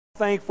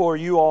thankful are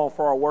you all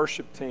for our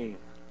worship team?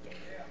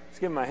 Let's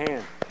give them a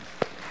hand.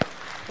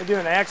 They do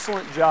an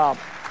excellent job.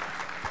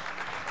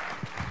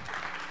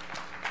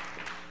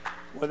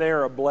 Well, they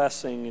are a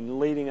blessing in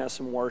leading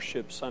us in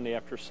worship Sunday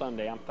after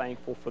Sunday. I'm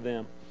thankful for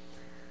them.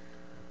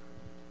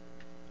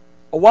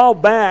 A while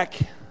back,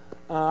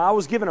 I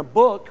was given a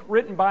book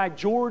written by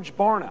George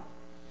Barna,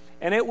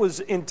 and it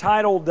was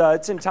entitled,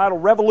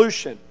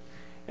 Revolution.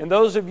 And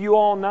those of you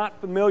all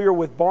not familiar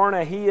with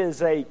Barna, he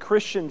is a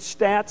Christian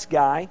stats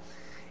guy,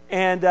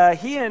 and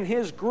he and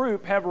his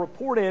group have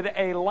reported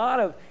a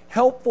lot of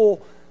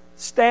helpful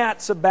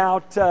stats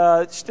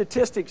about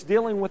statistics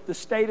dealing with the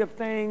state of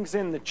things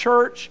in the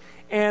church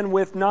and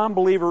with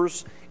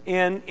non-believers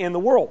in the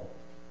world.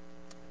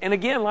 And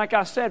again, like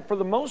I said, for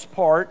the most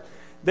part,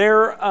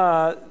 their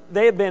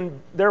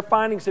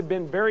findings have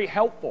been very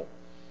helpful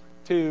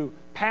to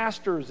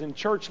pastors and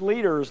church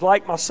leaders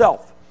like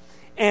myself.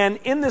 And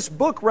in this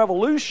book,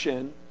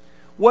 Revolution,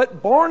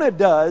 what Barna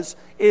does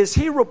is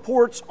he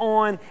reports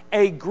on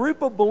a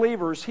group of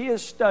believers he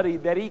has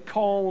studied that he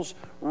calls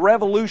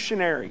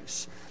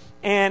revolutionaries.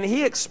 And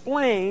he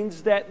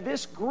explains that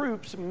this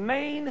group's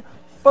main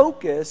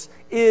focus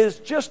is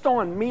just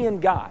on me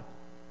and God,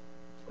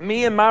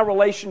 me and my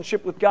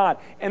relationship with God.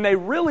 And they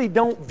really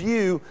don't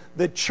view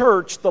the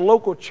church, the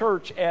local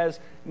church, as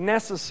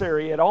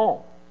necessary at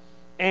all.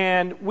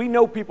 And we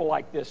know people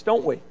like this,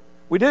 don't we?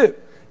 We do.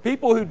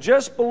 People who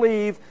just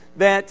believe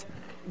that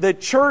the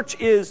church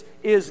is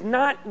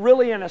not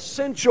really an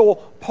essential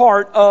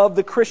part of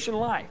the Christian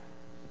life.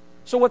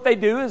 So what they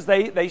do is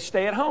they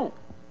stay at home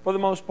for the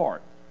most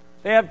part.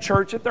 They have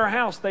church at their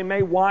house. They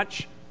may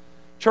watch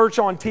church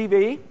on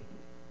TV,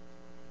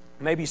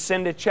 maybe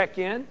send a check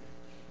in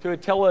to a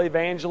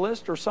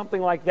televangelist or something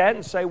like that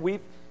and say,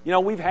 we've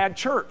had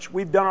church.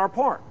 We've done our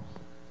part.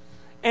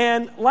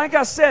 And like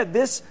I said,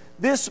 this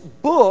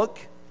book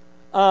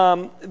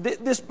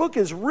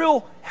is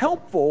real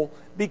helpful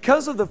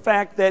because of the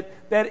fact that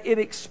it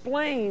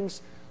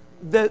explains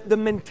the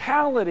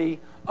mentality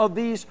of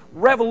these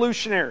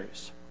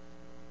revolutionaries.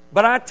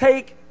 But I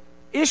take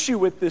issue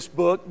with this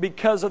book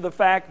because of the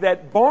fact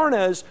that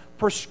Barna's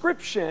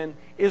prescription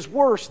is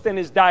worse than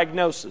his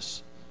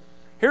diagnosis.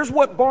 Here's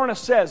what Barna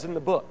says in the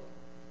book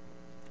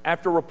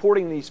after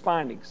reporting these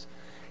findings.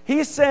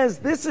 He says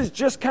this is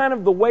just kind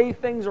of the way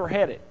things are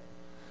headed.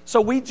 So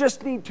we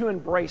just need to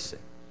embrace it.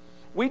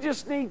 We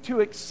just need to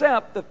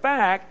accept the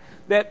fact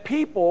that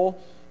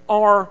people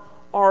are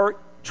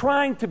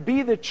trying to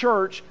be the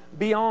church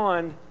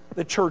beyond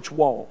the church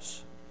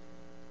walls.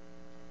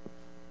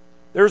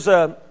 There's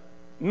a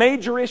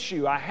major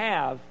issue I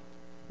have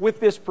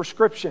with this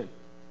prescription.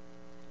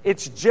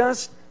 It's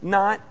just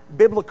not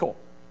biblical.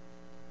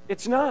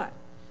 It's not.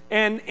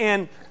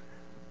 And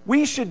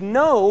we should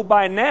know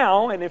by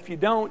now, and if you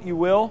don't, you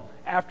will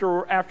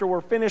after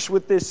we're finished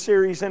with this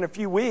series in a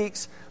few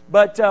weeks.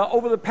 But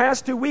over the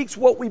past 2 weeks,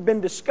 what we've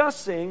been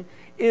discussing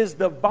is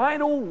the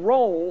vital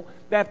role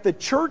that the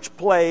church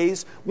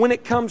plays when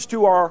it comes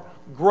to our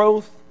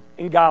growth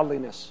in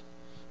godliness.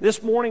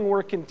 This morning,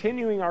 we're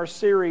continuing our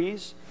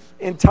series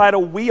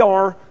entitled We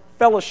Are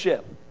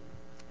Fellowship.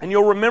 And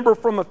you'll remember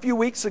from a few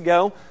weeks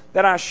ago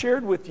that I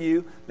shared with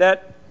you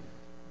that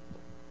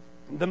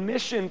the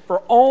mission for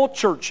all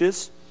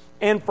churches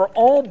and for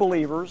all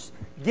believers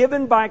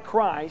given by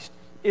Christ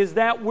is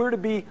that we're to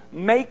be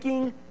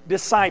making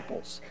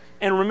disciples.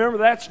 And remember,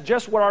 that's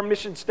just what our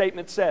mission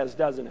statement says,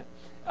 doesn't it?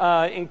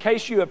 In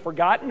case you have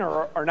forgotten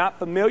or are not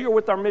familiar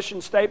with our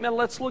mission statement,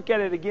 let's look at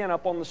it again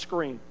up on the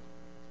screen.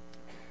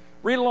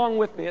 Read along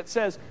with me. It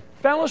says,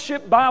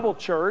 Fellowship Bible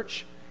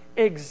Church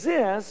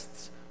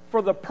exists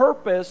for the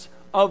purpose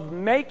of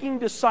making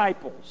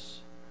disciples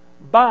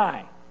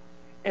by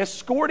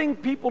escorting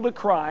people to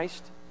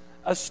Christ,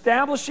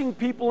 establishing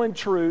people in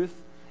truth,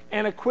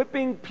 and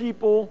equipping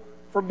people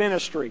for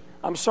ministry.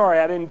 I'm sorry,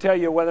 I didn't tell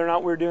you whether or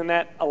not we're doing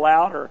that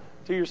aloud or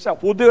to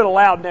yourself. We'll do it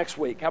aloud next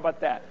week. How about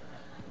that?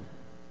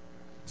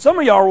 Some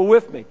of y'all were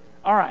with me.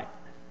 All right.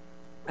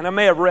 And I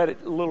may have read it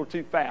a little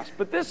too fast.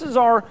 But this is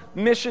our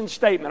mission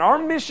statement. In our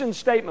mission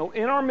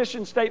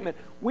statement,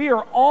 we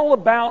are all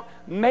about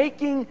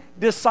making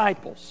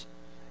disciples.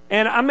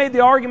 And I made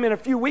the argument a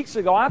few weeks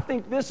ago, I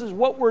think this is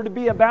what we're to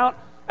be about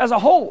as a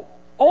whole.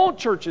 All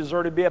churches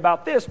are to be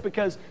about this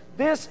because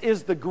this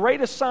is the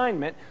great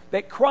assignment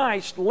that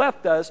Christ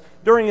left us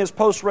during His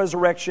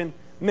post-resurrection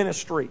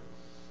ministry.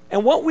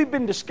 And what we've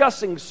been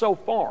discussing so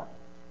far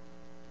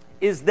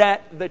is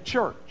that the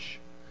church,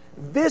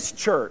 this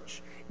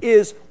church,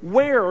 is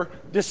where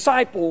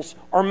disciples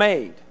are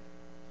made.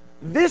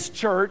 This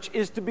church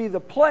is to be the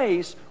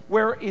place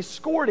where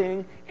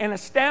escorting and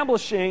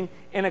establishing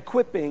and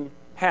equipping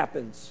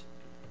happens.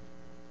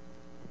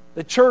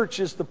 The church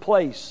is the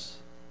place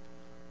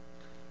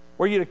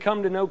where you're to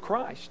come to know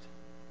Christ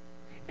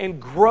and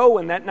grow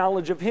in that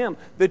knowledge of Him.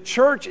 The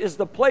church is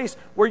the place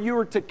where you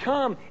are to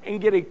come and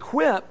get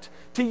equipped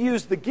to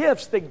use the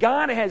gifts that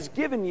God has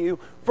given you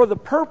for the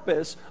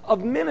purpose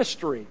of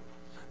ministry.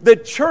 The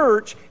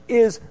church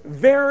is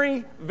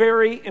very,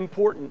 very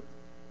important.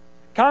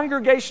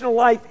 Congregational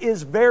life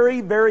is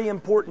very, very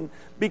important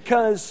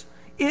because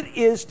it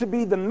is to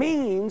be the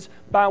means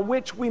by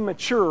which we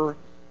mature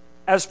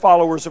as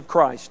followers of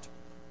Christ.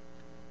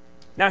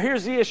 Now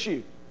here's the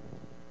issue.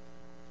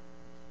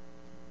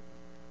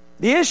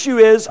 The issue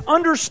is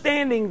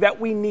understanding that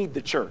we need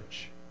the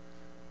church.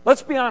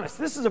 Let's be honest,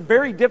 this is a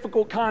very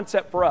difficult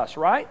concept for us,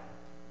 right?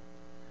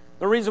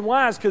 The reason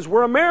why is because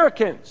we're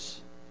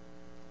Americans.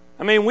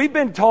 I mean, we've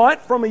been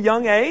taught from a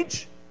young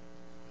age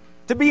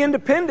to be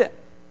independent.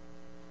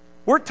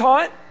 We're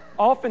taught,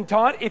 often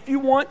taught, if you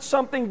want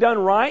something done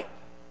right,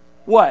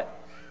 what?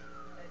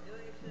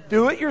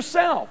 Do it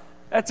yourself.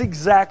 That's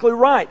exactly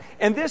right.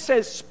 And this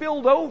has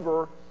spilled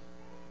over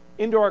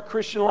into our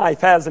Christian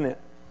life, hasn't it?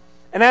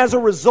 And as a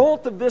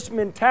result of this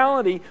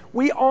mentality,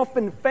 we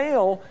often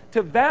fail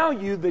to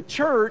value the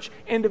church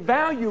and to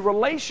value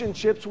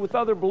relationships with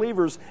other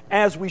believers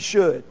as we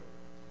should.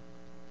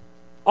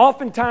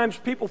 Oftentimes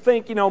people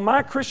think,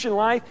 my Christian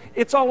life,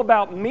 it's all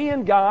about me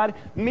and God,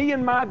 me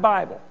and my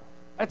Bible.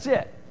 That's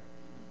it.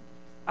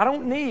 I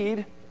don't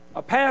need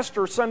a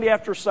pastor Sunday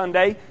after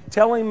Sunday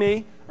telling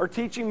me or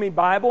teaching me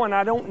Bible, and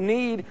I don't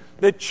need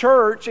the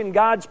church and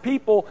God's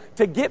people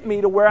to get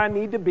me to where I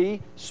need to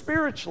be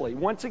spiritually.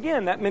 Once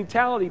again, that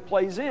mentality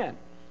plays in.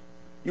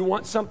 You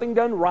want something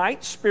done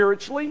right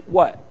spiritually?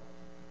 What?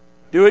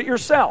 Do it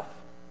yourself.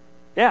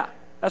 Yeah,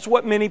 that's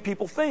what many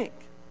people think.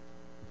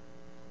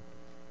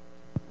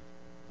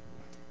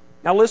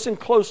 Now listen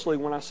closely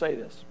when I say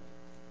this.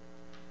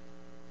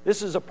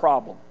 This is a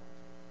problem.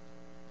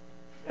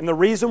 And the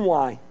reason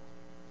why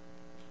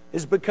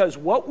is because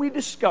what we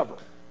discover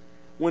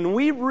when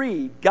we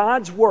read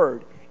God's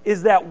Word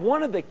is that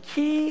one of the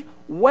key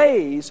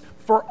ways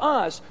for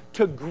us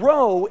to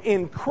grow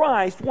in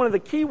Christ, one of the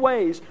key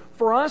ways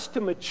for us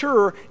to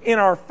mature in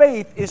our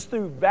faith is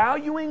through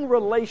valuing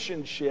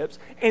relationships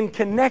and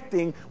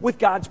connecting with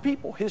God's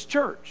people, His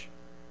church.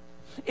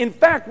 In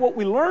fact, what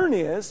we learn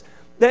is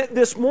that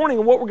this morning,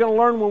 and what we're going to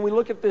learn when we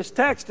look at this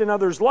text and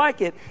others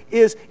like it,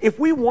 is if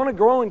we want to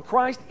grow in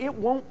Christ, it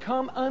won't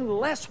come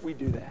unless we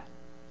do that.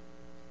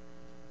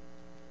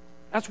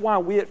 That's why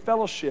we at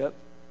Fellowship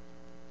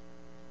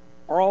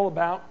are all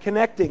about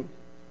connecting.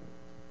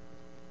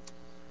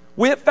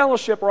 We at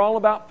Fellowship are all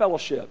about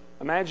fellowship.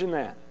 Imagine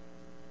that.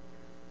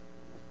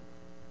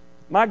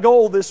 My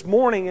goal this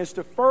morning is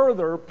to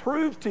further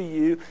prove to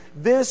you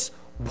this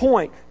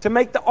point, to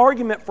make the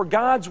argument from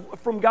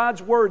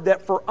God's Word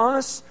that for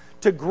us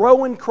to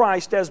grow in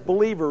Christ as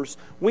believers,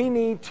 we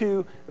need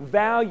to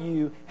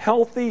value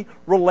healthy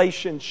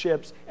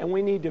relationships and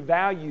we need to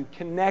value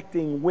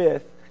connecting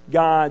with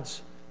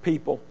God's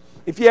people.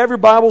 If you have your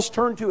Bibles,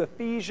 turn to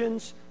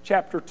Ephesians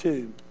chapter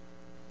 2.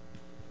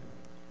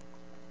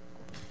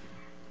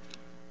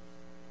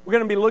 We're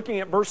going to be looking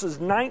at verses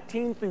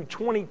 19 through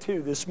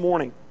 22 this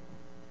morning.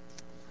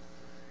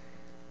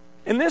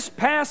 In this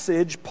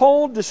passage,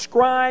 Paul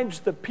describes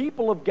the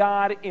people of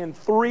God in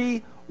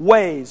three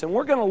ways. And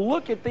we're going to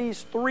look at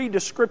these three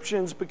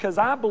descriptions because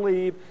I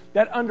believe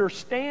that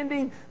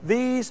understanding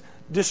these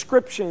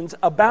descriptions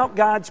about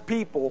God's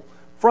people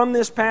from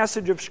this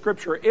passage of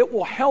Scripture, it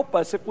will help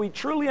us, if we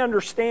truly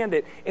understand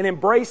it and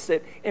embrace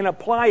it and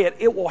apply it,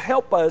 it will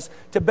help us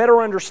to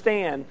better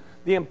understand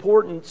the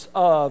importance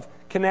of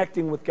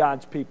connecting with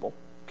God's people.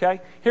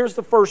 Okay? Here's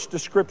the first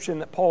description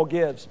that Paul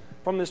gives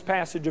from this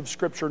passage of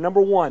Scripture.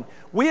 Number one,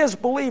 we as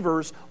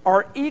believers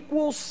are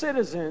equal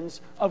citizens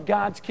of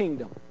God's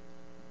kingdom.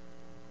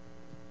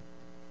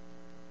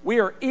 We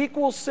are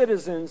equal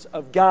citizens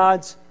of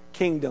God's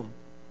kingdom.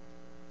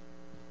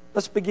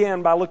 Let's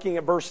begin by looking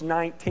at verse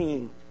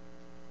 19.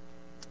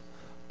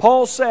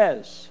 Paul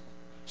says,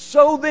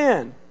 "So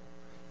then,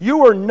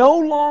 you are no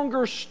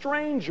longer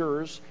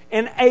strangers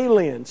and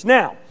aliens."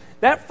 Now,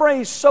 that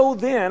phrase, "so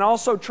then,"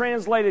 also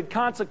translated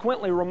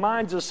consequently,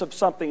 reminds us of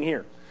something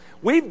here.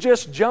 We've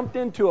just jumped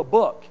into a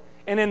book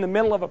and in the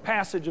middle of a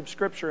passage of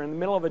Scripture, in the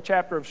middle of a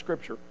chapter of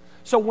Scripture.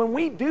 So when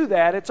we do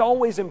that, it's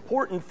always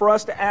important for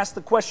us to ask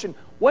the question,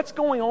 what's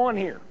going on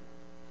here?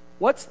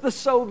 What's the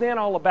 "so then"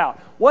 all about?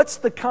 What's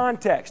the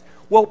context?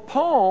 Well,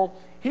 Paul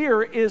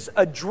here is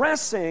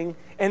addressing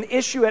an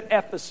issue at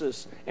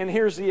Ephesus, and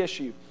here's the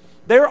issue.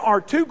 There are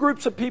two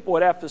groups of people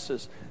at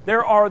Ephesus.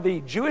 There are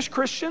the Jewish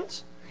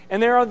Christians,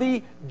 and there are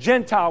the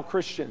Gentile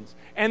Christians.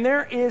 And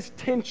there is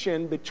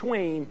tension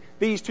between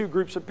these two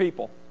groups of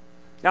people.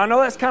 Now, I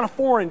know that's kind of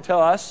foreign to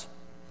us,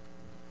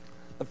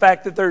 the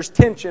fact that there's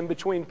tension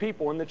between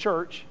people in the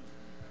church.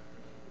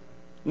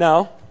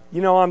 No,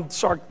 I'm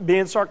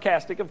being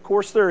sarcastic. Of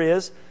course there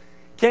is.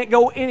 Can't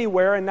go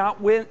anywhere and not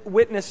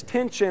witness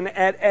tension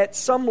at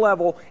some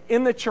level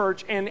in the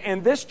church,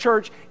 and this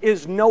church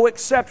is no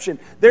exception.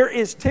 There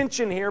is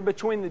tension here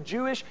between the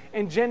Jewish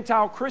and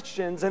Gentile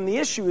Christians, and the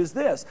issue is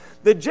this.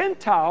 The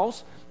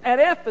Gentiles at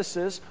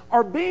Ephesus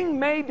are being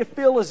made to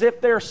feel as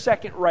if they're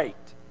second rate.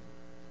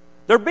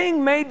 They're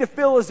being made to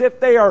feel as if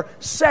they are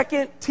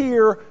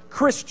second-tier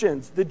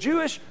Christians. The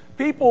Jewish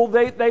people,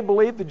 they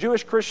believed, the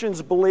Jewish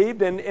Christians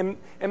believed, and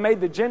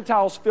made the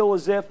Gentiles feel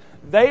as if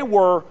they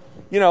were,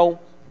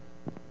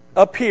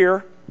 up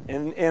here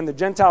And the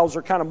Gentiles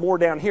are kind of more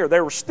down here.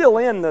 They were still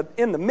in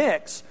the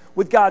mix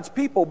with God's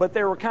people, but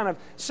they were kind of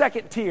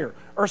second tier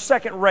or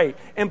second rate.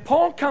 And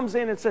Paul comes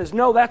in and says,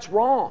 no, that's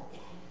wrong.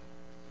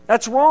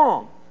 That's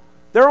wrong.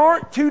 There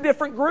aren't two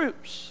different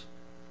groups.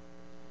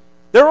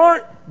 There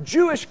aren't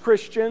Jewish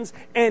Christians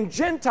and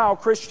Gentile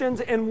Christians,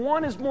 and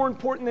one is more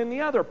important than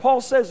the other.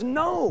 Paul says,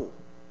 no.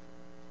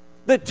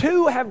 The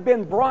two have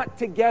been brought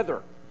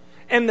together,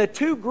 and the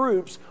two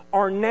groups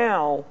are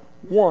now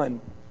one.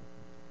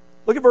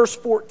 Look at verse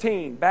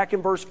 14, back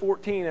in verse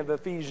 14 of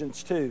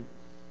Ephesians 2.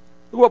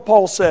 Look what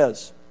Paul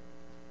says.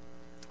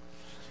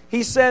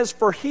 He says,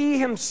 for He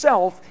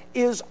Himself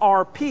is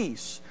our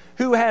peace,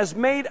 who has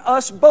made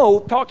us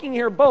both, talking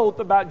here both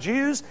about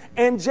Jews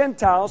and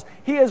Gentiles,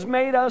 He has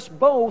made us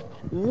both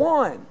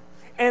one,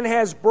 and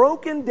has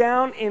broken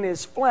down in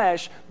His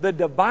flesh the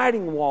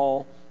dividing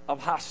wall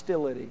of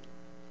hostility.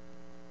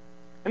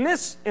 And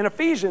this, in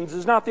Ephesians,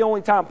 is not the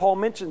only time Paul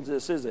mentions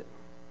this, is it?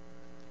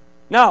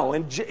 No,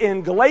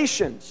 in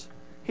Galatians,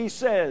 he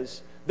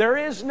says, there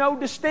is no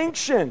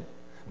distinction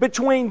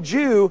between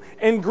Jew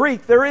and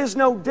Greek. There is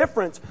no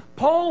difference.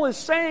 Paul is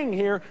saying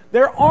here,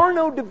 there are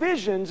no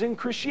divisions in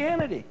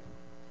Christianity.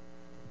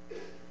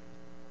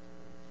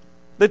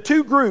 The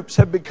two groups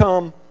have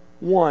become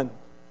one.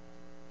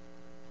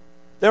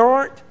 There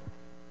aren't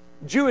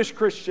Jewish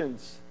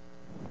Christians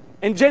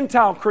and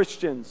Gentile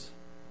Christians.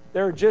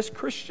 There are just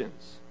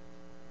Christians.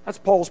 That's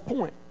Paul's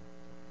point.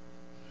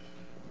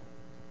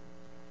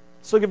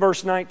 Let's look at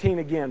verse 19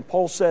 again.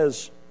 Paul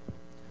says,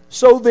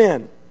 so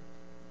then,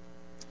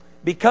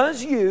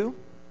 because you,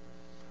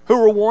 who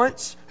were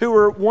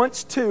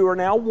once two, are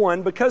now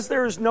one, because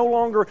there is no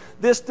longer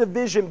this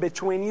division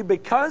between you,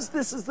 because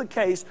this is the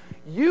case,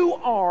 you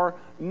are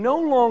no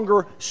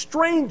longer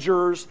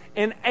strangers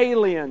and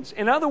aliens.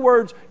 In other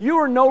words, you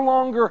are no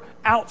longer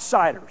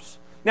outsiders.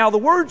 Now, the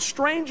word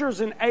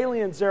strangers and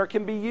aliens there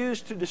can be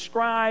used to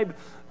describe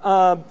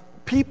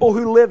people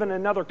who live in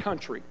another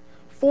country.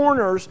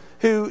 Foreigners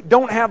who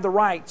don't have the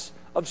rights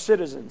of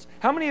citizens.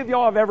 How many of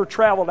y'all have ever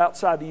traveled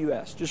outside the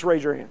U.S.? Just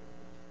raise your hand.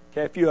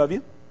 Okay, a few of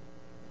you.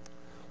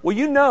 Well,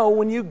 you know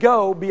when you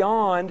go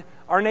beyond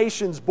our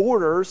nation's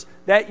borders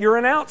that you're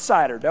an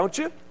outsider, don't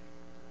you?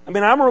 I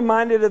mean, I'm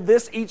reminded of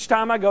this each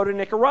time I go to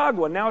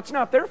Nicaragua. Now, it's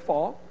not their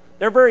fault.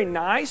 They're very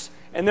nice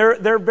and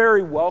they're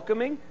very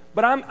welcoming,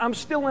 but I'm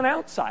still an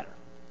outsider.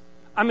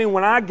 I mean,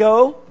 when I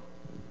go,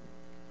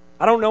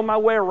 I don't know my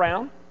way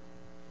around.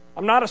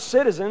 I'm not a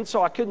citizen,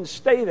 so I couldn't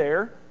stay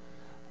there.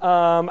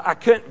 I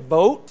couldn't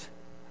vote.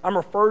 I'm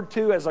referred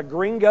to as a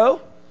gringo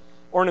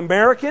or an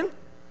American.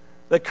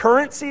 The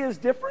currency is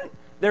different.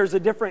 There's a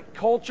different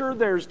culture.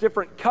 There's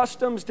different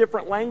customs,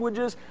 different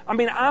languages. I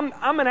mean,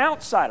 I'm an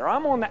outsider.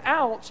 I'm on the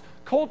outs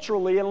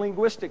culturally and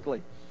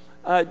linguistically.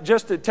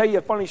 Just to tell you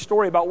a funny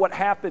story about what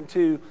happened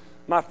to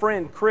my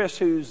friend Chris,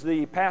 who's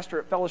the pastor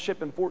at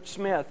Fellowship in Fort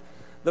Smith.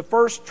 The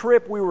first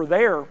trip we were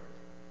there,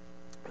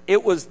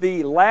 it was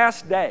the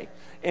last day.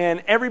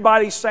 And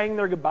everybody sang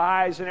their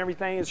goodbyes and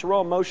everything. It's a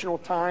real emotional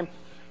time.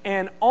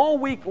 And all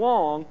week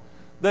long,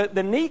 the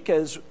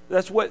Nikas,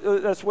 that's what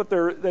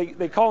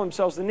they call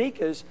themselves, the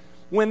Nikas,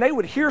 when they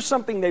would hear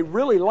something they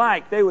really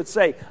liked, they would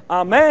say,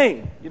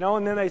 Amen,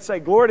 and then they'd say,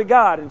 Glory to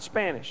God in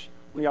Spanish.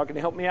 Well, y'all can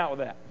help me out with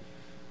that.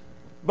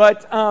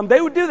 But they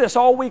would do this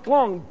all week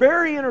long,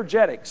 very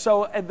energetic.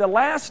 So at the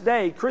last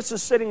day, Chris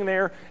is sitting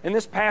there, and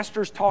this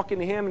pastor's talking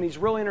to him, and he's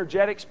really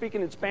energetic,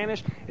 speaking in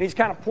Spanish, and he's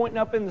kind of pointing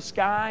up in the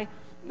sky.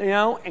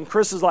 And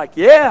Chris is like,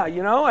 yeah,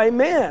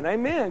 amen,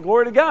 amen,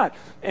 glory to God.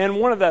 And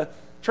one of the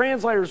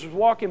translators was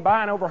walking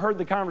by and overheard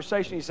the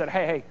conversation. He said,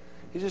 hey,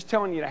 he's just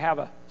telling you to have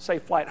a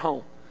safe flight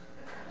home.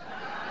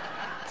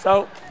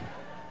 So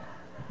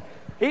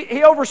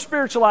he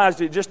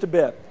over-spiritualized it just a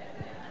bit.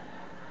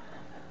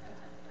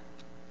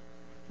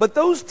 But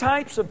those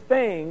types of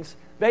things,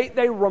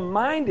 they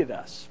reminded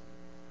us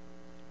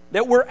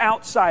that we're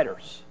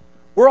outsiders.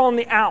 We're on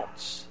the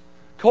outs,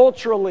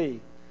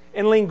 culturally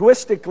and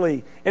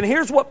linguistically. And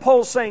here's what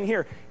Paul's saying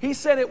here. He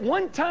said, at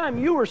one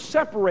time you were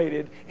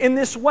separated in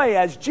this way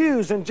as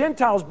Jews and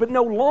Gentiles, but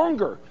no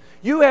longer.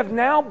 You have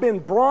now been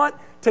brought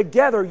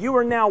together. You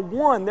are now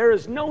one. There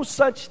is no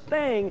such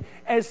thing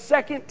as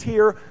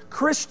second-tier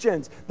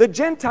Christians. The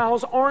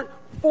Gentiles aren't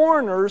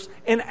foreigners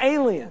and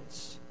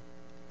aliens.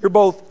 You're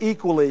both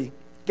equally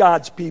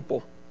God's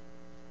people.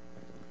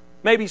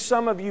 Maybe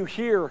some of you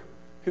here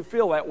who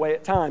feel that way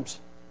at times.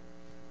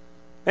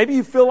 Maybe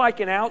you feel like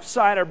an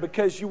outsider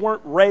because you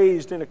weren't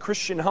raised in a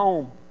Christian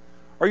home,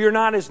 or you're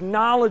not as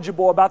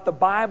knowledgeable about the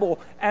Bible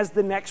as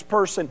the next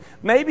person.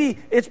 Maybe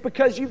it's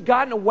because you've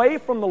gotten away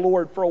from the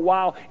Lord for a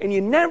while and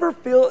you never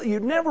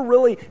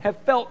really have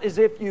felt as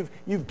if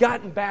you've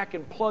gotten back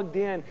and plugged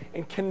in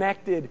and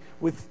connected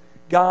with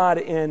God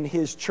and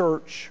His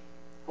church.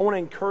 I want to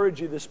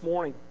encourage you this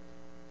morning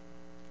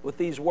with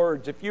these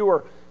words. If you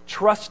are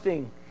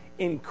trusting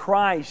in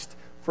Christ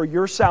for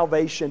your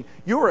salvation,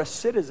 you're a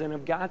citizen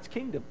of God's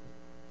kingdom.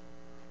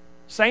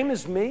 Same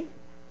as me,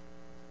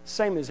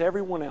 same as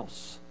everyone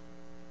else.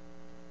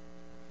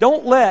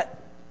 Don't let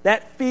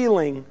that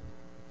feeling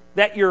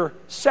that you're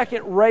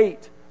second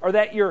rate or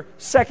that you're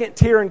second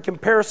tier in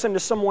comparison to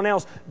someone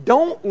else.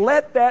 Don't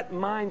let that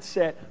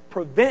mindset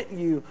prevent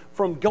you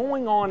from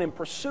going on and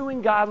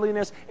pursuing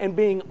godliness and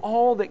being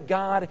all that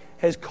God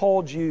has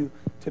called you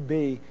to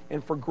be,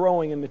 and for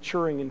growing and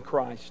maturing in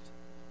Christ.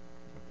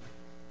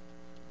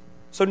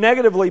 So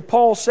negatively,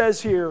 Paul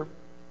says here,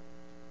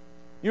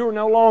 you are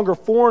no longer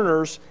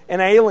foreigners and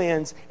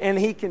aliens, and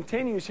he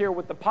continues here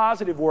with the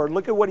positive word.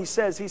 Look at what he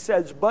says. He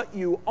says, but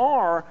you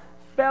are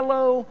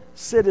fellow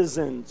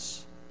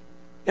citizens.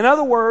 In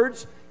other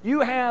words, you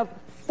have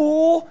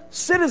full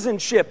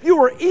citizenship.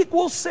 You are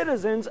equal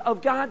citizens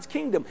of God's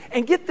kingdom.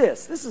 And get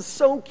this is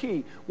so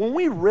key. When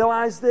we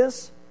realize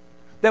this,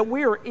 that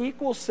we are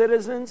equal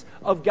citizens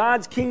of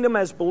God's kingdom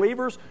as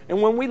believers,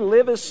 and when we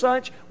live as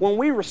such, when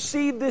we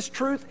receive this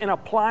truth and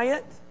apply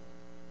it,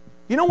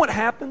 you know what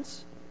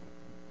happens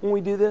when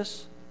we do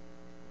this?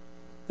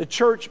 The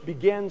church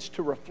begins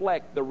to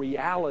reflect the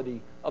reality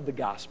of the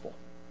gospel.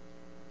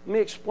 Let me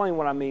explain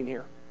what I mean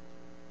here.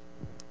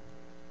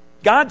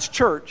 God's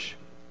church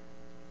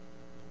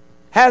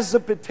has the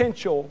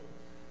potential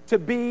to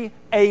be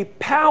a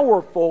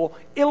powerful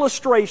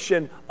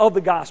illustration of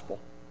the gospel.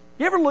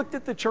 You ever looked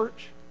at the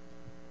church?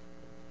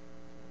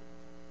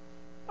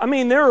 I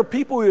mean, there are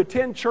people who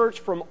attend church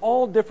from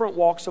all different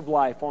walks of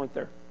life, aren't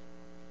there?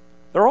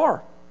 There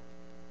are.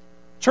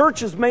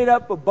 Church is made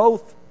up of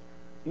both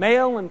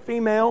male and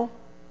female,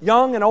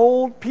 young and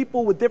old,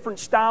 people with different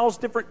styles,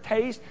 different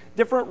tastes,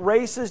 different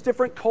races,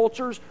 different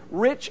cultures,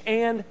 rich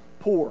and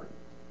poor.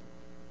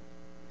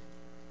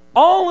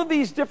 All of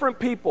these different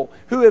people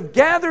who have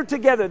gathered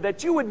together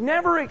that you would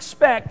never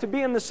expect to be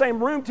in the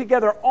same room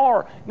together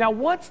are. Now,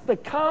 what's the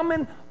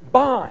common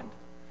bond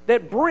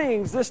that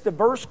brings this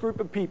diverse group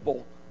of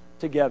people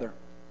together?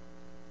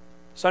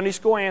 Sunday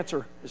school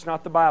answer is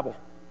not the Bible.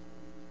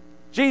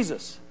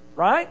 Jesus,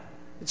 right?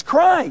 It's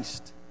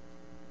Christ.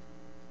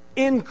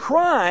 In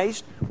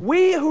Christ,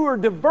 we who are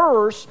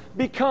diverse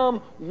become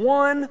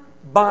one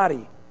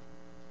body.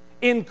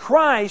 In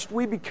Christ,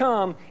 we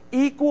become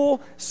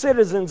equal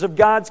citizens of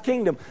God's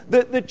kingdom.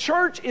 The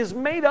church is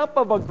made up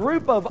of a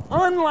group of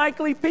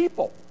unlikely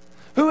people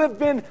who have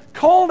been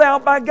called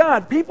out by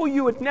God. People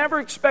you would never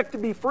expect to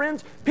be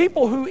friends.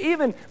 People who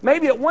even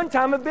maybe at one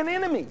time have been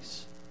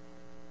enemies.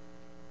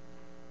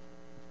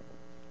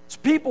 It's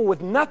people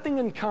with nothing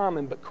in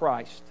common but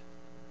Christ.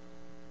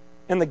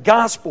 And the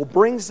gospel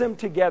brings them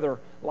together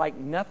like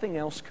nothing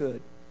else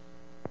could.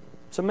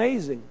 It's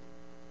amazing.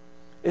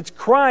 It's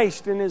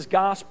Christ and His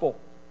gospel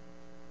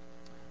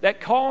that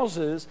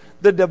causes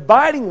the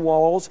dividing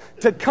walls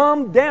to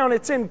come down.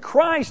 It's in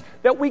Christ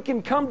that we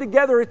can come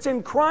together. It's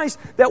in Christ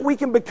that we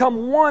can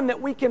become one, that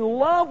we can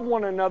love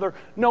one another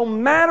no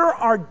matter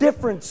our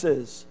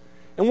differences.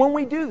 And when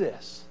we do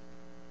this,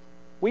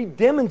 we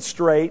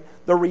demonstrate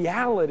the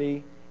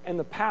reality and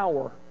the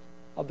power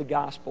of the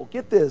gospel.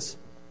 Get this.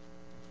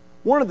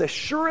 One of the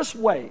surest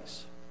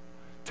ways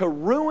to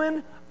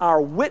ruin our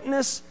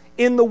witness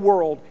in the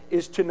world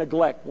is to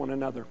neglect one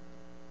another.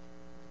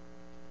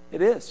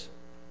 It is.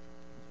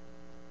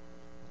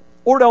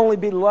 Or to only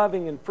be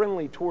loving and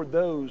friendly toward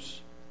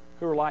those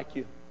who are like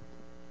you.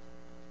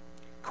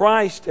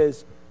 Christ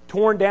has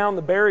torn down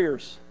the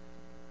barriers.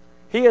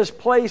 He has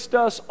placed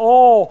us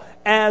all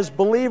as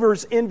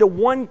believers into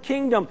one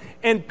kingdom,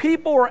 and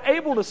people are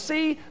able to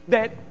see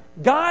that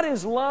God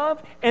is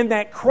love and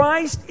that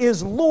Christ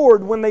is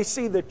Lord when they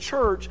see the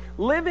church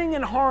living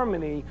in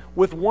harmony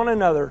with one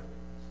another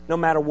no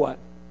matter what.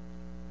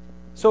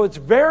 So it's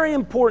very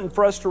important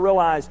for us to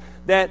realize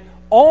that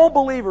all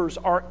believers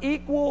are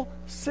equal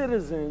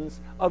citizens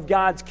of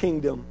God's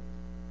kingdom.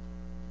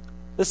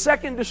 The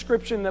second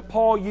description that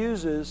Paul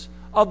uses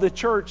of the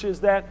church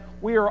is that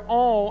we are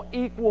all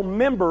equal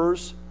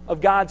members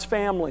of God's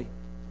family.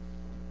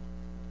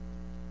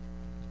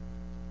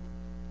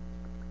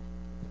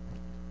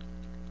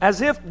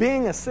 As if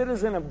being a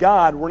citizen of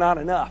God were not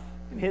enough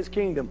in His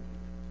kingdom.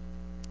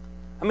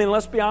 I mean,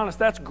 let's be honest,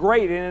 that's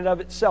great in and of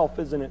itself,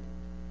 isn't it?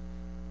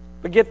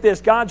 But get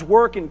this, God's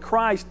work in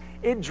Christ,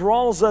 it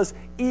draws us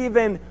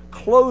even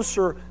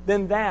closer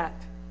than that.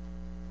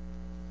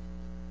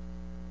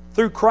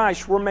 Through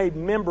Christ, we're made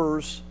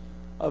members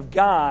of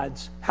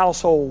God's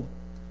household.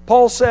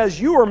 Paul says,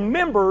 you are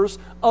members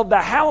of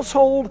the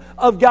household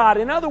of God.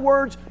 In other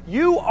words,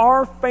 you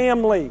are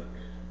family.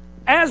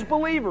 As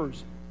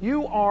believers,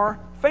 you are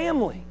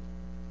family.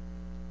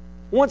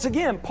 Once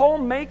again, Paul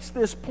makes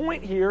this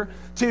point here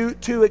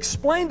to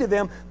explain to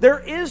them there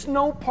is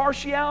no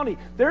partiality.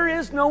 There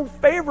is no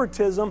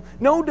favoritism,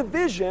 no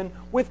division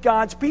with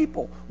God's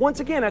people. Once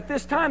again, at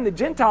this time, the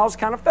Gentiles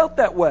kind of felt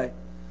that way.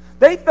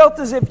 They felt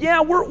as if,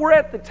 yeah, we're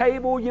at the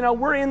table,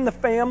 we're in the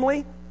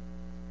family.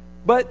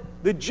 But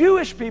the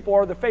Jewish people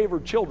are the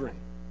favored children.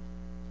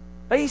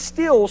 They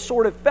still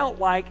sort of felt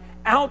like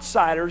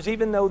outsiders,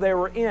 even though they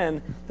were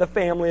in the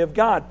family of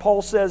God.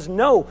 Paul says,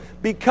 no,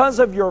 because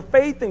of your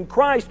faith in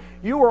Christ,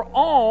 you are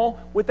all,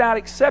 without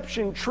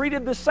exception,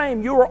 treated the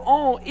same. You are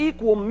all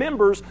equal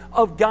members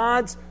of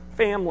God's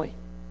family.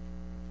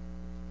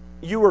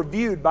 You are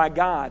viewed by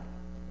God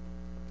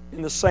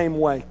in the same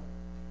way.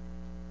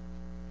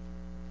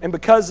 And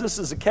because this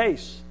is the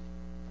case,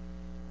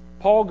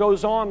 Paul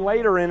goes on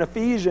later in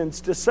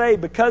Ephesians to say,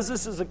 because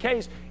this is the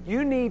case,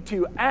 you need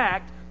to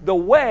act the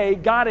way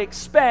God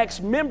expects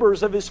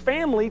members of His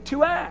family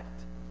to act.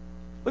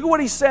 Look at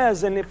what he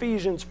says in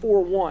Ephesians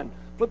 4:1.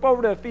 Flip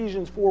over to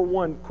Ephesians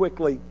 4:1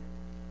 quickly.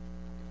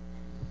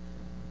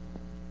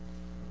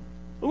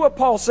 Look what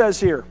Paul says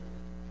here.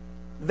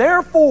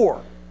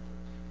 Therefore,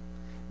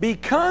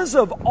 because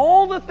of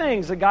all the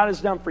things that God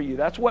has done for you,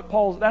 that's what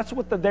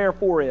the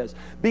therefore is.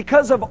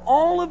 Because of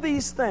all of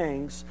these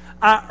things,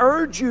 I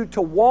urge you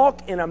to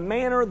walk in a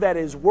manner that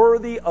is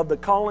worthy of the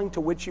calling to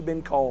which you've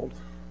been called.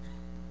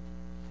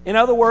 In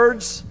other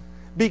words,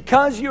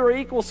 because you are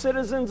equal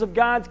citizens of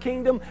God's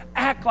kingdom,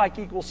 act like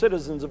equal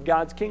citizens of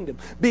God's kingdom.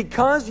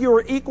 Because you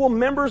are equal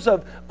members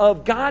of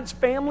God's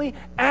family,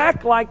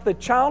 act like the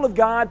child of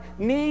God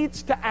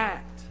needs to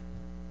act.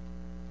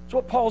 That's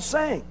what Paul's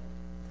saying.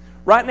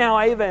 Right now,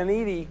 Ava and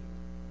Edie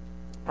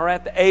are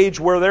at the age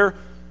where they're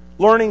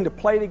learning to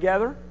play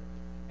together.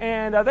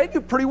 And they do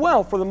pretty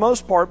well for the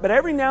most part. But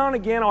every now and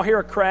again, I'll hear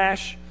a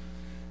crash.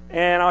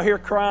 And I'll hear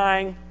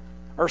crying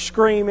or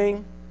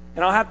screaming.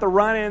 And I'll have to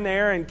run in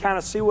there and kind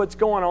of see what's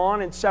going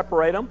on and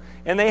separate them.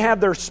 And they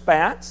have their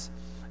spats.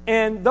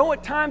 And though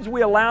at times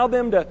we allow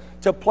them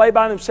to play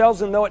by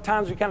themselves, and though at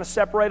times we kind of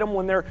separate them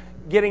when they're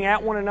getting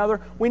at one another,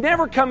 we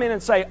never come in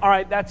and say, all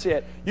right, that's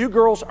it. You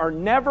girls are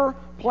never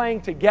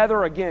playing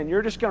together again.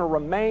 You're just going to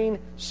remain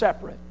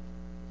separate.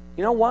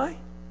 You know why?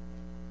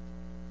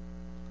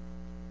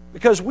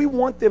 Because we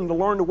want them to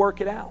learn to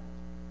work it out.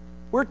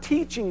 We're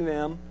teaching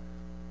them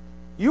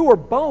you are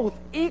both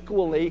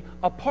equally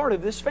a part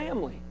of this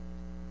family.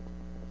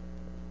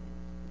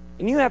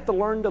 And you have to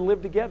learn to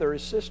live together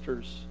as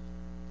sisters.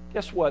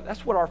 Guess what?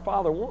 That's what our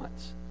Father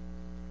wants.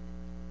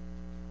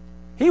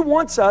 He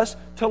wants us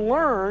to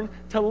learn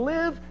to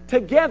live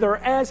together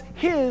as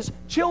His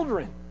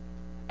children,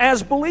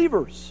 as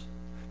believers,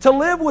 to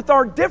live with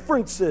our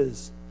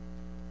differences,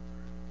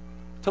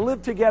 to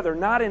live together,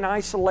 not in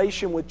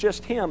isolation with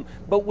just Him,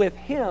 but with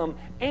Him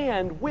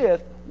and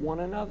with one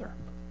another.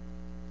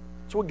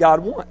 That's what God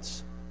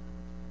wants.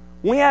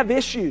 We have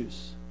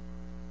issues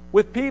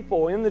with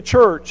people in the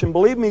church, and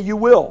believe me, you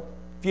will,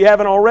 if you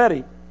haven't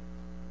already.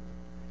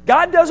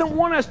 God doesn't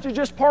want us to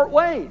just part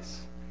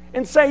ways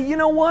and say, you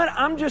know what,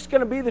 I'm just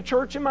going to be the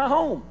church in my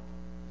home.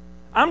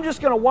 I'm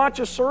just going to watch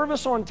a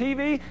service on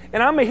TV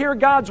and I'm going to hear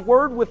God's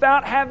Word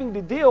without having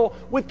to deal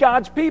with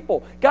God's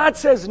people. God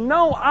says,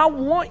 no, I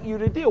want you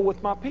to deal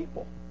with my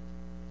people.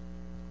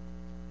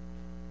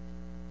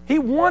 He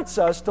wants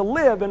us to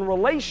live in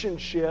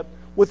relationship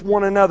with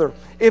one another.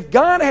 If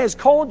God has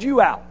called you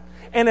out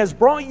and has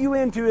brought you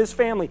into His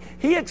family,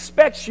 He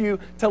expects you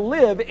to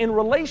live in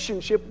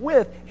relationship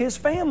with His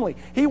family.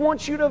 He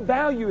wants you to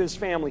value His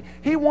family.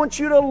 He wants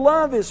you to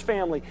love His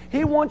family.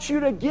 He wants you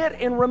to get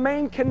and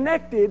remain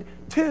connected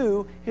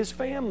to His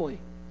family.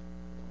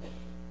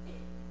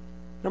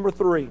 Number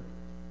 3.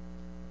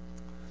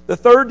 The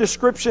third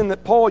description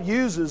that Paul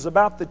uses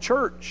about the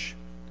church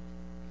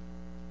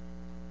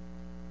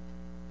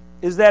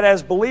is that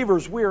as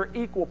believers, we are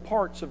equal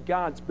parts of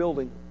God's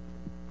building.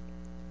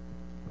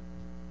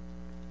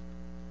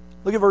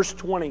 Look at verse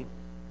 20.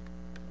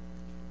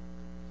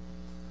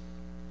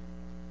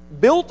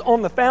 Built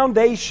on the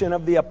foundation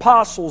of the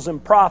apostles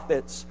and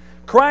prophets,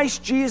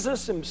 Christ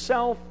Jesus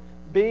Himself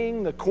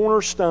being the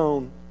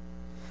cornerstone.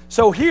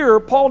 So here,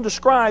 Paul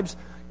describes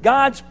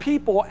God's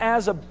people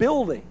as a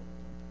building.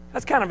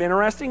 That's kind of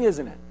interesting,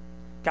 isn't it?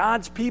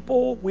 God's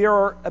people, we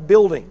are a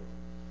building.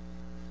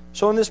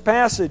 So in this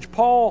passage,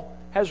 Paul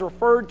has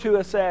referred to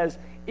us as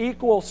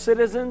equal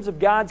citizens of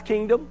God's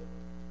kingdom,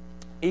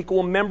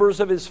 equal members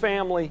of His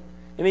family,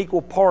 and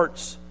equal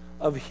parts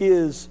of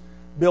His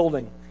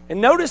building. And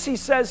notice he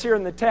says here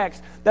in the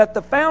text that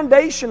the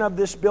foundation of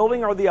this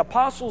building are the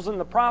apostles and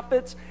the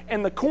prophets,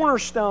 and the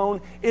cornerstone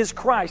is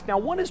Christ. Now,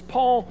 what is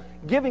Paul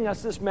giving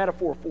us this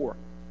metaphor for?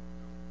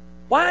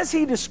 Why is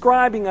he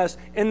describing us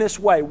in this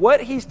way?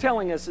 What he's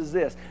telling us is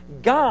this: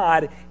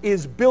 God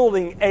is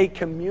building a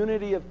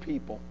community of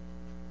people.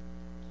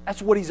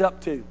 That's what He's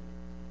up to.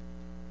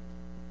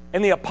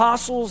 And the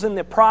apostles and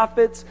the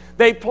prophets,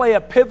 they play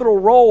a pivotal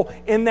role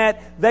in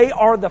that they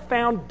are the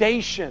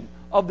foundation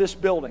of this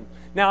building.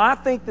 Now, I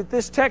think that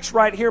this text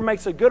right here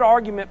makes a good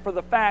argument for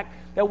the fact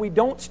that we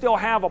don't still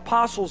have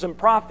apostles and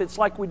prophets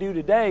like we do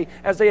today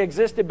as they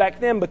existed back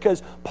then,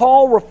 because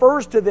Paul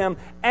refers to them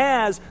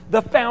as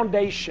the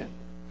foundation.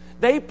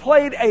 They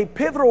played a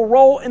pivotal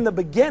role in the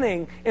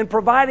beginning in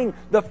providing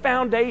the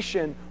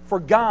foundation for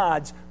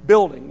God's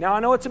building. Now, I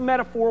know it's a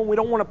metaphor and we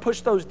don't want to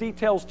push those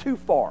details too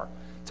far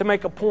to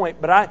make a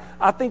point, but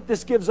I think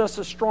this gives us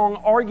a strong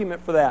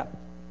argument for that.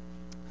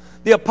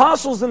 The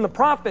apostles and the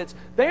prophets,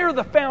 they are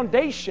the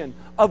foundation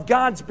of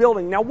God's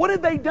building. Now, what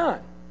have they done?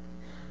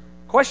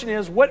 Question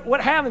is,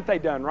 what haven't they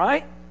done,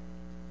 right?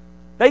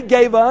 They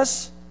gave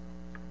us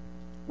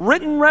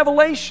written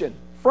revelation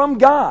from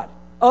God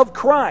of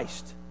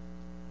Christ.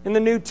 in the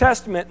New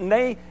Testament, and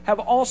they have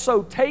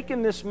also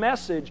taken this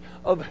message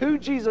of who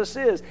Jesus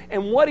is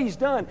and what He's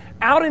done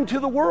out into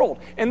the world.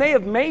 And they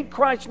have made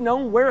Christ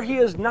known where He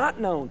is not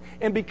known.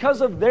 And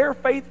because of their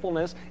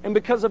faithfulness and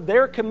because of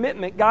their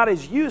commitment, God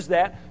has used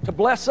that to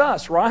bless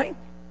us, right?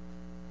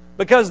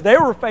 Because they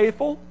were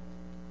faithful,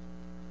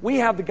 we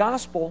have the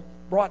gospel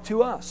brought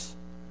to us.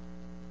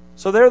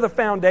 So they're the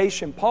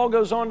foundation. Paul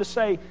goes on to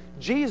say,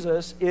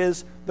 Jesus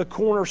is the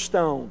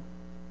cornerstone.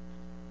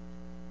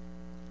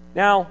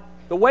 Now,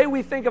 the way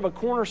we think of a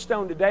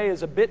cornerstone today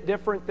is a bit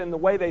different than the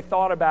way they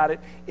thought about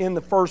it in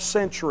the first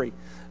century.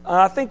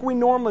 I think we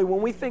normally,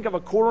 when we think of a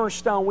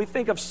cornerstone, we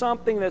think of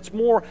something that's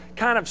more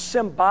kind of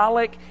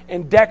symbolic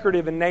and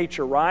decorative in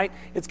nature, right?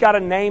 It's got a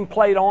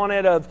nameplate on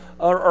it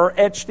or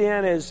etched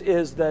in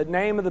is the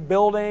name of the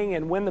building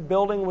and when the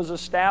building was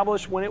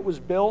established, when it was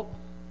built.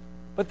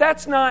 But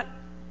that's not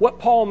what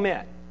Paul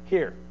meant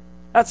here.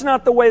 That's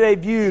not the way they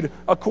viewed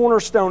a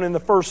cornerstone in the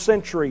first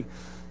century.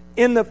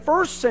 In the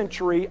first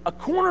century, a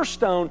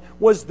cornerstone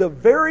was the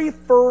very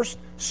first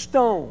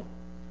stone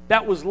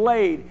that was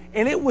laid,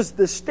 and it was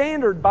the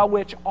standard by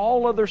which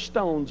all other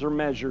stones are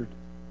measured.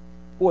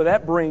 Boy,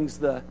 that brings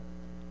the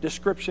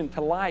description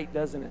to light,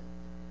 doesn't it?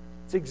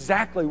 It's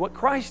exactly what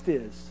Christ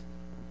is.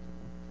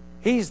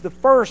 He's the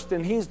first,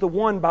 and He's the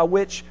one by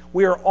which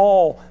we are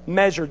all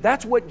measured.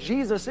 That's what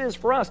Jesus is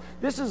for us.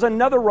 This is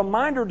another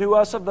reminder to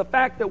us of the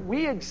fact that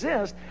we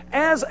exist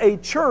as a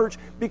church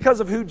because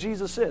of who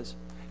Jesus is.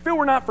 If it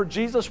were not for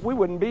Jesus, we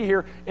wouldn't be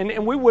here,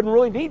 and we wouldn't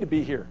really need to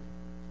be here.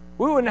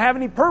 We wouldn't have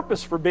any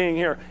purpose for being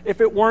here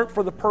if it weren't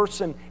for the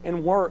person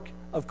and work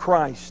of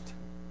Christ.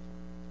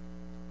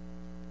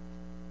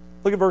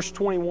 Look at verse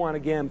 21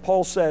 again.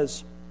 Paul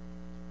says,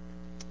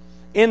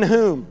 in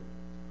whom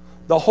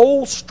the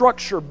whole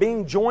structure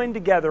being joined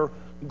together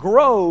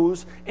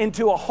grows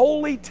into a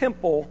holy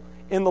temple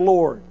in the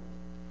Lord.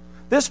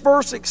 This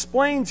verse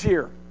explains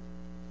here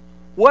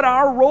what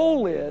our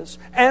role is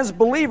as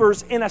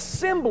believers in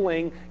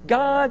assembling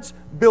God's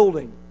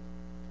building.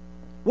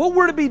 What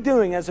we're to be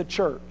doing as a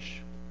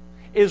church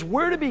is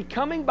we're to be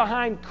coming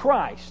behind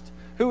Christ,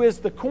 who is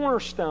the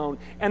cornerstone,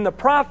 and the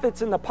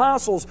prophets and the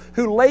apostles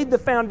who laid the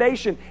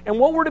foundation. And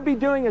what we're to be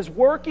doing is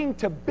working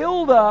to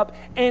build up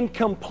and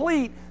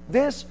complete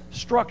this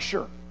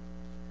structure,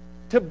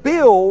 to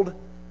build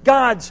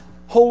God's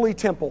holy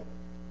temple.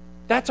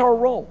 That's our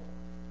role.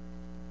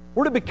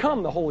 We're to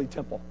become the holy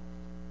temple.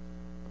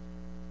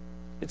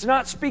 It's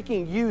not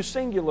speaking you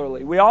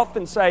singularly. We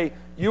often say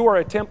you are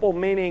a temple,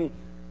 meaning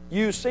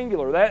you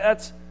singular.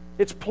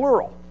 It's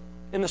plural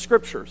in the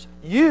Scriptures.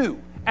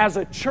 You, as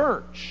a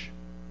church,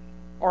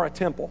 are a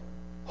temple,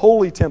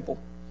 holy temple.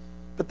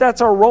 But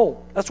that's our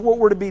role. That's what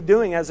we're to be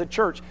doing as a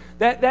church.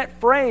 That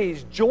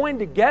phrase, joined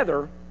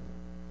together,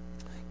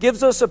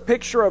 gives us a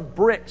picture of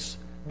bricks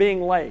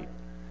being laid.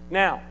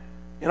 Now,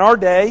 in our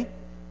day,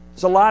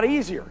 it's a lot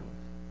easier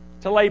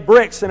to lay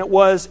bricks than it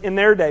was in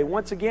their day.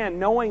 Once again,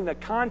 knowing the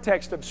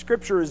context of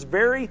Scripture is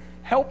very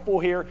helpful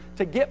here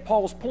to get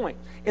Paul's point.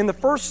 In the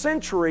first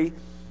century,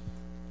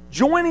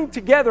 joining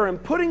together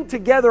and putting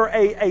together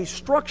a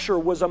structure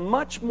was a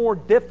much more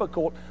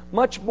difficult,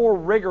 much more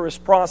rigorous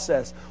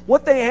process.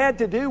 What they had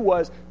to do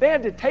was they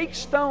had to take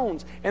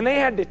stones and they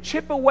had to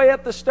chip away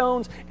at the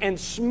stones and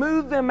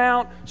smooth them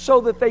out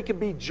so that they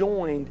could be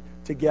joined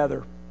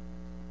together.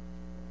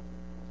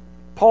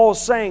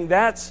 Paul's saying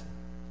that's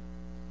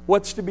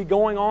what's to be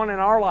going on in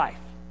our life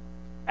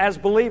as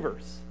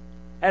believers,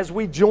 as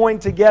we join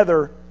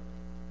together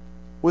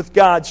with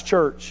God's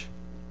church.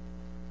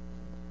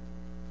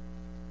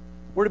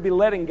 We're to be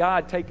letting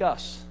God take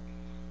us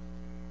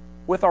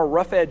with our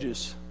rough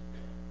edges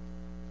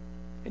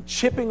and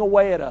chipping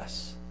away at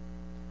us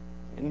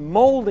and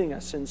molding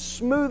us and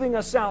smoothing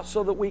us out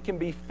so that we can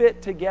be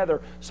fit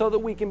together, so that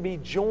we can be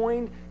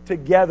joined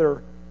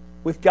together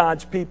with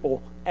God's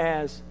people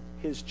as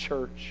His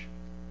church.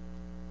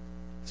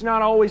 It's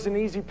not always an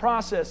easy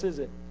process, is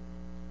it?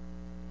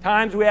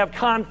 Times we have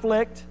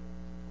conflict,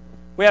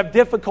 we have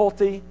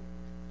difficulty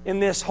in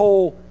this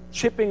whole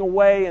chipping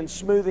away and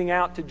smoothing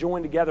out to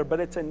join together, but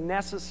it's a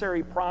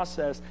necessary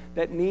process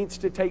that needs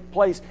to take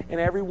place in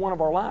every one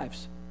of our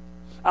lives.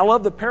 I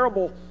love the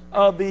parable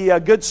of the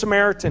Good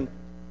Samaritan.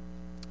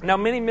 Now,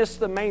 many miss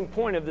the main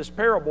point of this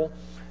parable.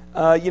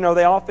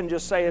 They often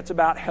just say it's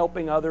about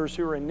helping others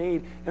who are in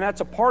need, and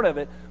that's a part of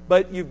it.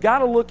 But you've got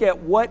to look at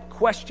what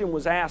question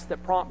was asked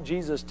that prompted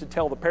Jesus to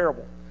tell the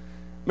parable.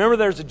 Remember,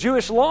 there's a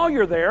Jewish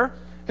lawyer there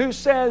who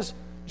says,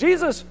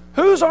 Jesus,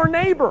 who's our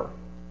neighbor?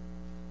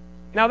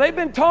 Now, they've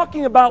been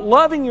talking about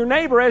loving your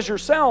neighbor as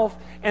yourself,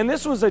 and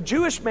this was a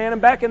Jewish man,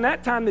 and back in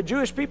that time, the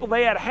Jewish people,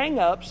 they had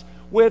hang-ups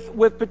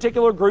with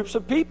particular groups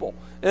of people,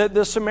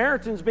 the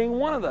Samaritans being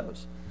one of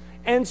those.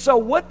 And so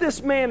what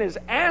this man is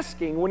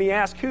asking when he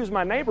asks, who's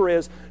my neighbor,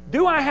 is,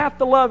 do I have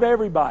to love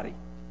everybody?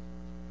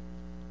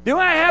 Do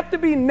I have to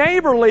be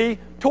neighborly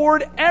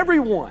toward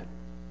everyone?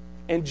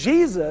 And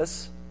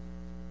Jesus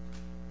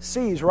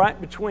sees right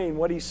between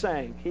what he's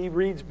saying. He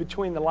reads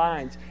between the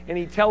lines, and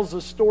he tells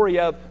the story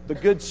of the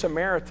Good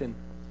Samaritan.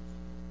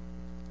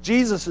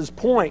 Jesus'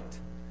 point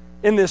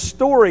in this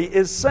story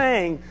is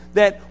saying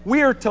that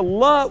we are to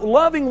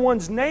loving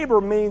one's neighbor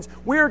means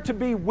we are to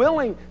be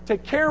willing to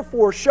care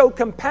for, show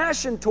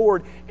compassion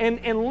toward,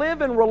 and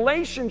live in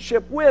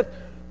relationship with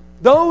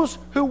those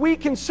who we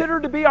consider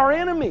to be our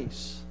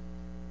enemies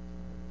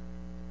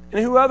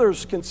and who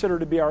others consider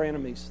to be our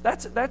enemies.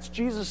 That's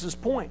Jesus'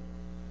 point.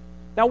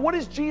 Now, what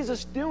is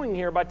Jesus doing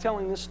here by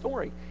telling this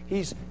story?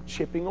 He's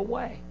chipping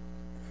away.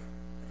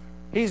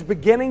 He's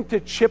beginning to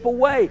chip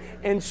away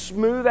and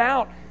smooth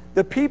out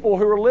the people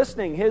who are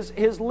listening,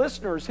 his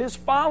listeners, his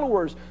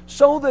followers,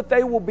 so that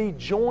they will be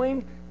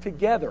joined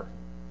together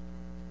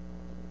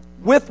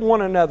with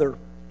one another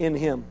in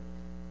Him.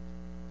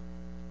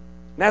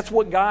 And that's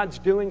what God's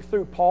doing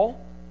through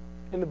Paul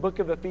in the book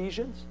of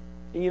Ephesians.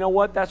 And you know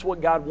what? That's what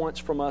God wants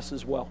from us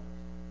as well.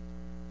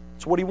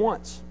 It's what He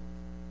wants.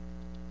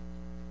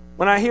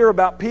 When I hear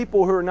about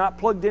people who are not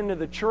plugged into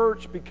the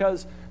church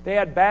because they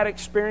had bad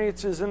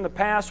experiences in the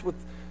past with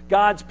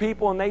God's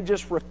people and they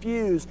just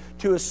refuse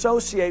to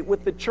associate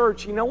with the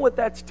church, you know what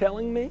that's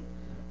telling me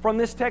from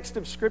this text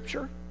of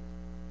Scripture?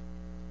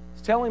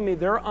 It's telling me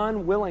they're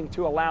unwilling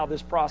to allow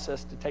this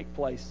process to take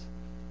place.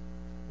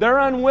 They're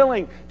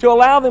unwilling to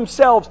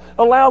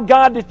allow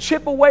God to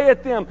chip away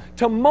at them,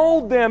 to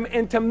mold them,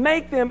 and to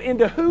make them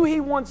into who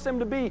He wants them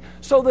to be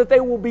so that they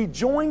will be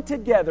joined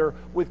together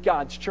with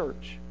God's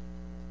church.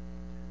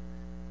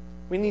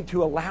 We need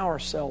to allow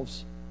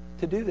ourselves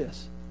to do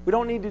this. We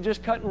don't need to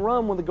just cut and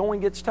run when the going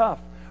gets tough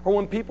or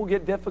when people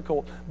get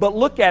difficult, but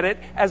look at it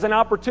as an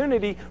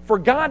opportunity for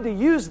God to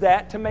use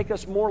that to make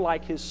us more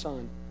like His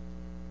Son.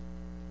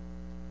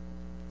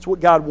 That's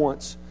what God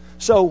wants.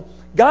 So,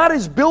 God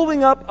is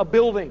building up a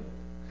building.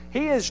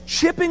 He is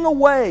chipping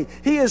away.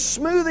 He is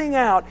smoothing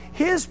out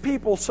His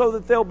people so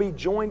that they'll be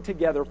joined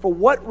together. For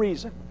what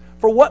reason?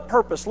 For what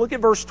purpose? Look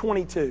at verse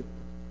 22.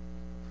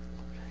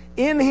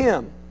 In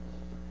Him,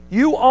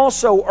 you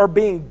also are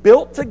being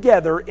built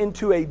together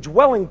into a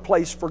dwelling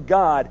place for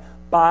God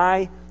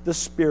by the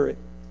Spirit.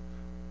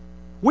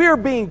 We are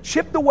being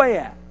chipped away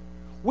at.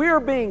 We are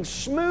being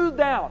smoothed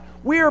out.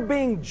 We are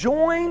being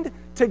joined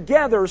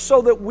together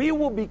so that we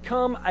will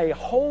become a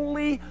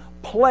holy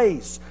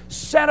place,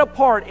 set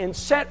apart and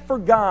set for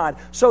God,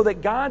 so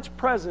that God's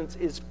presence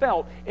is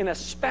felt in a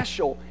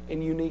special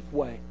and unique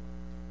way.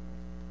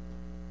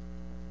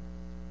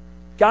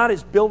 God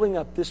is building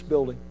up this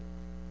building.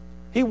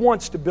 He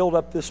wants to build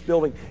up this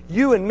building.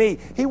 You and me.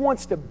 He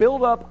wants to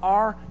build up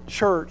our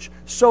church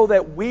so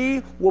that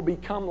we will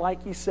become,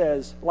 like He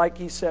says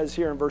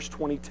here in verse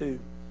 22,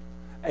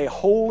 a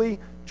holy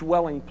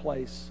dwelling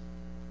place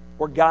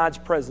where God's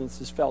presence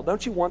is felt.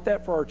 Don't you want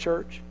that for our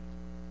church?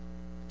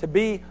 To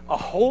be a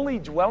holy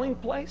dwelling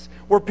place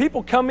where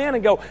people come in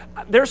and go,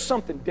 there's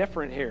something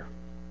different here.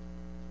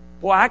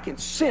 Boy, I can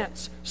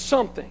sense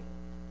something.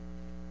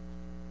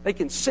 They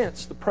can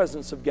sense the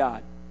presence of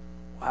God.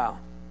 Wow.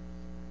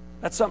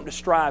 That's something to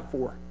strive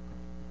for.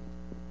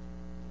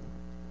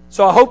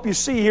 So I hope you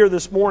see here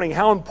this morning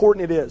how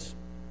important it is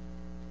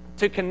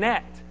to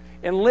connect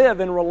and live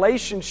in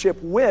relationship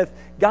with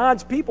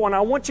God's people. And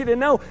I want you to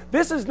know,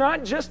 this is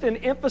not just an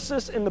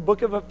emphasis in the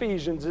book of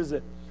Ephesians, is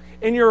it?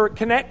 In your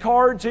Connect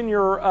cards, in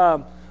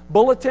your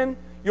bulletin,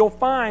 you'll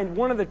find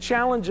one of the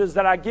challenges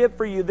that I give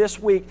for you this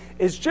week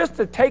is just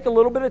to take a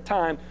little bit of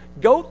time,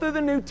 go through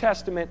the New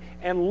Testament,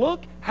 and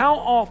look how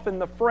often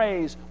the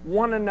phrase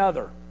one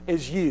another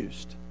is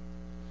used.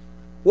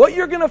 What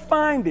you're going to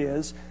find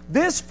is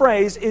this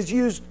phrase is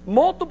used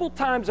multiple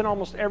times in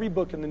almost every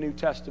book in the New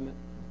Testament.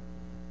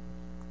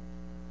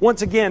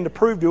 Once again, to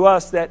prove to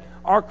us that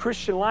our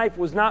Christian life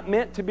was not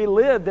meant to be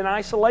lived in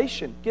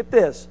isolation. Get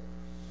this.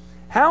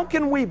 How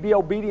can we be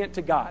obedient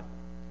to God?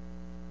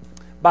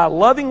 By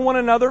loving one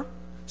another,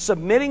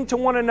 submitting to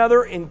one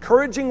another,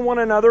 encouraging one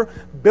another,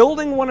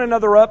 building one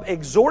another up,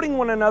 exhorting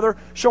one another,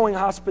 showing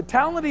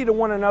hospitality to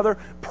one another,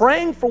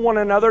 praying for one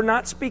another,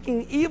 not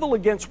speaking evil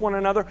against one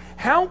another.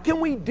 How can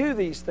we do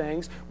these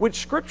things,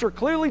 which Scripture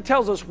clearly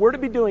tells us we're to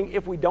be doing,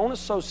 if we don't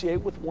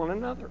associate with one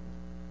another?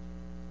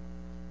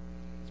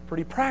 It's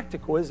pretty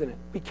practical, isn't it?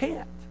 We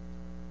can't.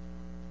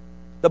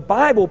 The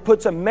Bible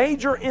puts a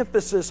major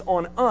emphasis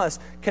on us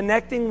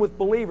connecting with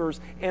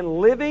believers and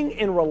living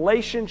in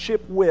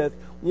relationship with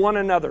one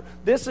another.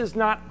 This is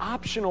not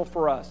optional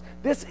for us.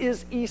 This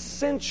is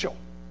essential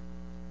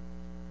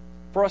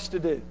for us to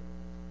do.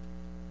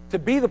 To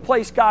be the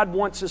place God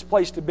wants this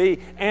place to be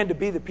and to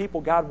be the people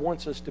God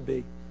wants us to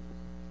be.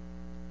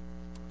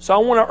 So I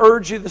want to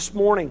urge you this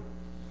morning.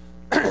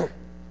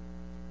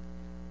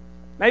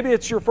 Maybe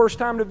it's your first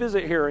time to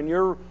visit here and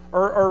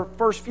or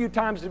first few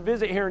times to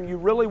visit here and you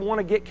really want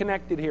to get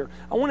connected here.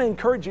 I want to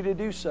encourage you to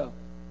do so.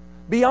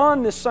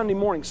 Beyond this Sunday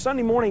morning.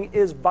 Sunday morning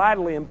is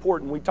vitally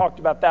important. We talked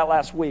about that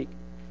last week.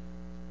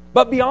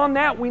 But beyond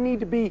that, we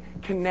need to be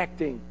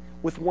connecting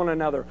with one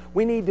another.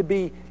 We need to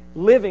be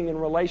living in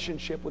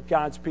relationship with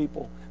God's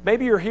people.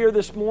 Maybe you're here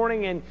this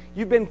morning and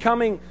you've been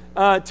coming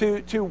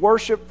to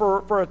worship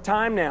for a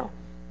time now.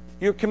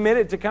 You're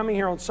committed to coming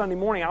here on Sunday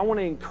morning. I want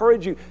to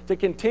encourage you to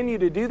continue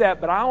to do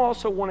that, but I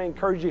also want to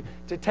encourage you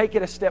to take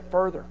it a step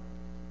further.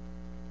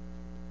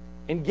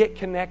 and get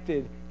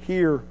connected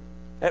here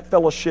at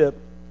Fellowship.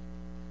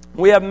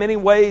 We have many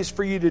ways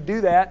for you to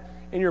do that.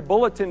 In your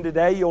bulletin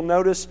today, you'll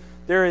notice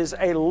there is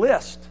a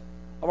list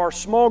of our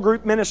small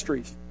group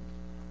ministries.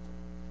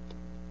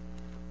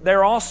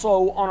 They're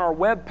also on our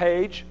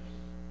webpage,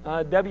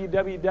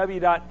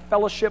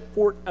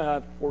 www.fellowship.Fort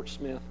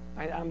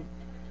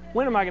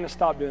when am I going to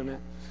stop doing that?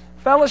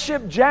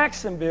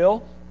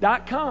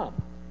 fellowshipjacksonville.com.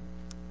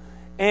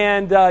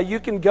 And you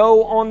can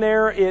go on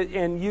there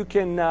and you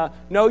can,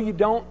 no, you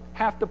don't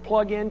have to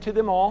plug into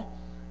them all.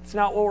 It's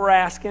not what we're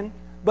asking.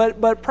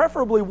 But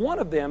preferably one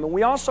of them. And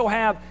we also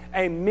have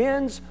a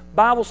men's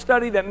Bible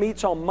study that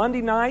meets on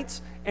Monday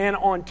nights and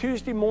on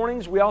Tuesday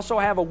mornings. We also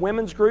have a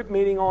women's group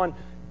meeting on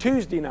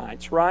Tuesday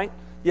nights, right?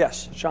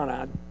 Yes, Shauna,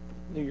 I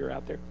knew you were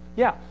out there.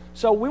 Yeah,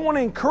 so we want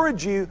to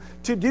encourage you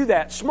to do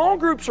that. Small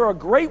groups are a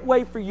great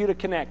way for you to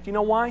connect. You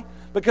know why?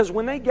 Because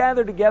when they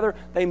gather together,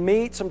 they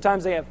meet.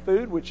 Sometimes they have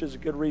food, which is a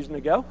good reason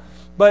to go.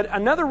 But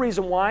another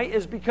reason why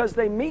is because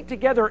they meet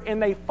together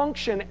and they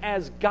function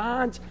as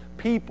God's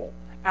people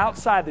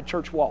outside the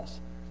church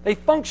walls. They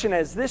function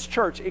as this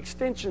church,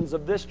 extensions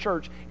of this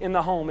church in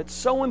the home. It's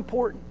so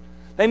important.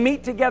 They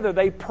meet together.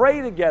 They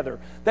pray together.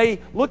 They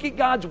look at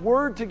God's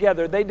Word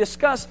together. They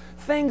discuss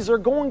things they're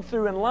going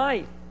through in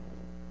life.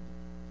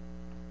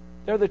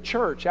 They're the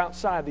church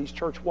outside these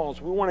church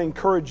walls. We want to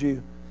encourage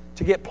you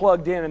to get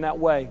plugged in that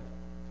way.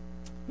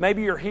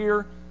 Maybe you're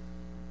here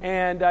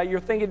and you're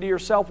thinking to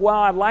yourself, well,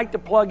 I'd like to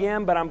plug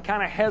in, but I'm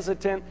kind of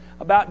hesitant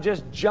about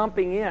just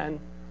jumping in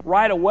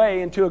right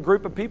away into a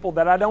group of people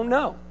that I don't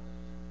know.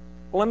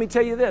 Well, let me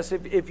tell you this.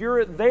 If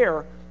you're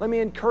there, let me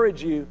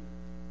encourage you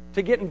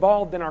to get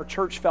involved in our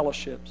church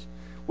fellowships.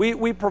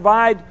 We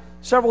provide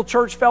several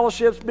church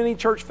fellowships, many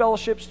church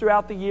fellowships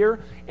throughout the year,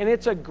 and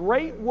it's a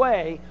great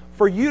way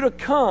for you to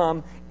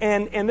come,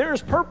 and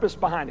there's purpose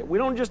behind it. We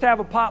don't just have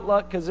a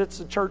potluck because it's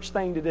a church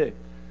thing to do.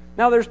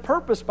 Now, there's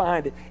purpose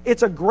behind it.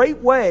 It's a great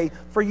way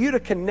for you to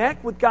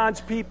connect with God's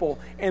people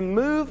and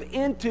move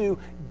into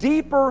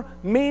deeper,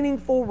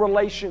 meaningful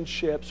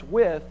relationships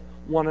with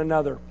one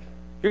another.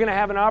 You're going to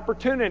have an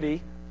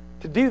opportunity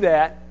to do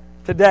that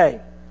today.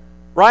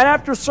 Right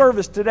after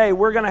service today,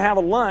 we're going to have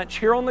a lunch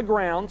here on the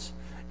grounds,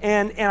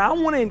 and I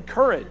want to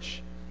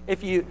encourage,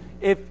 if you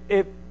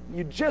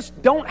just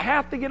don't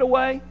have to get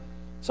away,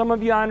 some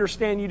of you, I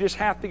understand you just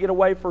have to get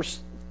away for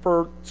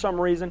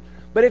some reason,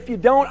 but if you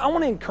don't, I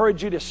want to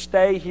encourage you to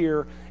stay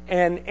here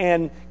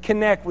and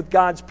connect with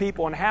God's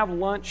people and have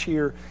lunch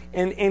here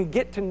and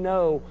get to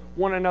know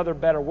one another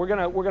better. We're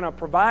gonna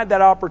provide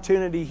that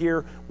opportunity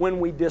here when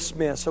we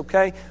dismiss,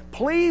 okay?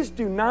 Please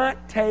do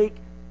not take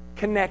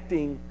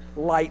connecting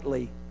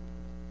lightly.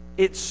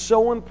 It's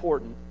so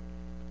important.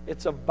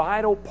 It's a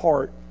vital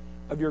part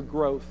of your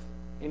growth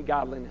in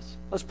godliness.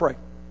 Let's pray.